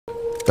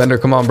Bender,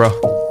 come on, bro.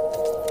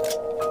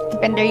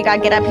 Bender, you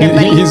gotta get up here,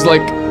 buddy. He's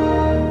like,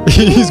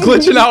 he's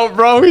glitching out,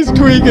 bro. He's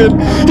tweaking.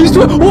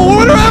 Whoa,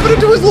 what happened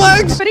to his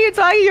legs? What are you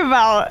talking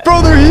about?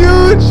 Bro, they're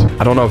huge.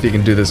 I don't know if he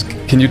can do this.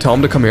 Can you tell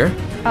him to come here? He's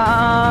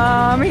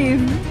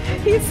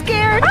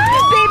scared.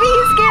 Baby,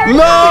 he's scared.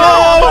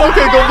 No!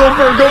 Okay, go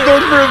for him. Go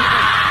for him.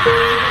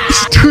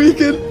 He's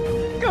tweaking.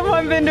 Come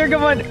on, Bender,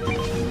 come on.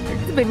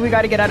 Baby, we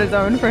gotta get out of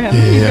zone for him.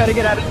 Yeah. He's gotta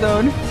get out of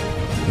zone.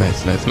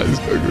 Nice. Go.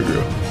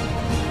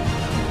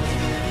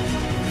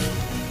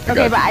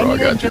 Okay, but I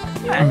need to...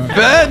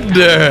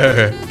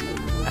 Bender!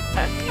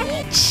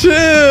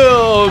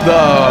 Chill,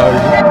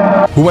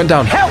 dog. Who went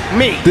down? Help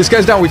me! This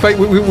guy's down. We fight.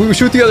 We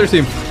shoot the other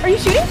team. Are you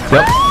shooting?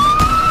 Yep.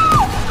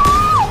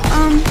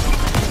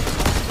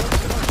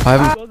 I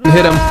haven't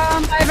hit him. I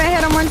haven't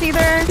hit him once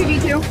either.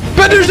 2v2.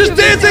 Bender's just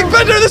dancing.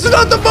 Bender, this is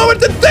not the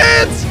moment to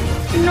dance.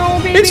 No,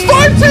 baby. It's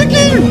 5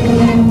 ticking.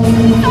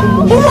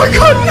 Oh my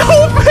god,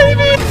 no,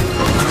 baby.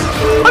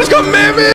 I just got mammoth.